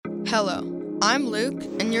Hello, I'm Luke,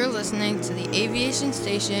 and you're listening to the aviation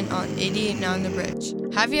station on 88.9 The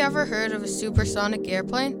Bridge. Have you ever heard of a supersonic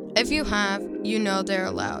airplane? If you have, you know they're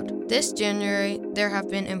allowed. This January, there have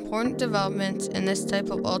been important developments in this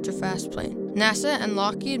type of ultra-fast plane. NASA and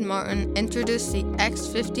Lockheed Martin introduced the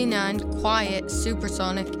X-59 Quiet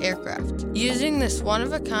supersonic aircraft. Using this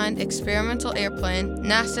one-of-a-kind experimental airplane,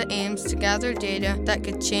 NASA aims to gather data that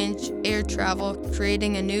could change air travel,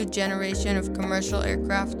 creating a new generation of commercial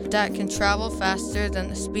aircraft that can travel faster than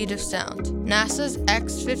the speed of sound. NASA's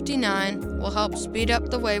X-59 will help speed up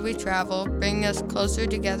the way we travel, bringing us closer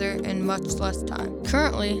together in much less time.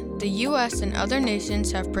 Currently, the U.S. and other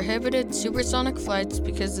nations have prohibited supersonic flights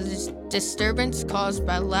because of the disturbance caused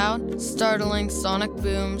by loud, startling sonic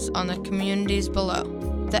booms on the communities below.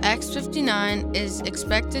 The X-59 is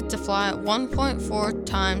expected to fly at 1.4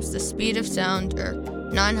 times the speed of sound, or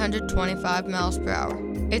 925 miles per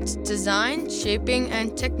hour. Its design, shaping,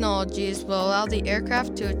 and technologies will allow the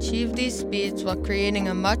aircraft to achieve these speeds while creating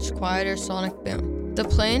a much quieter sonic boom. The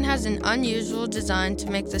plane has an unusual design to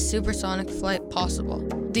make the supersonic flight possible.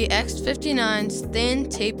 The X-59's thin,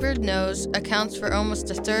 tapered nose accounts for almost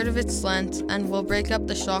a third of its length and will break up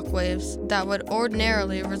the shock waves that would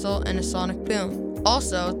ordinarily result in a sonic boom.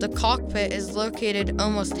 Also, the cockpit is located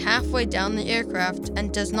almost halfway down the aircraft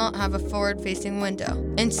and does not have a forward-facing window.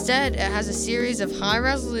 Instead, it has a series of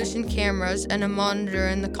high-resolution cameras and a monitor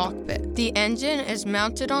in the cockpit. The engine is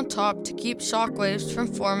mounted on top to keep shock waves from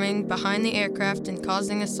forming behind the aircraft and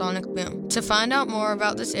causing a sonic boom. To find out more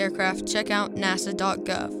about this aircraft, check out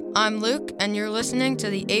nasa.gov. I'm Luke, and you're listening to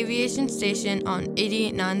the aviation station on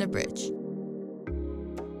 88.9 The Bridge.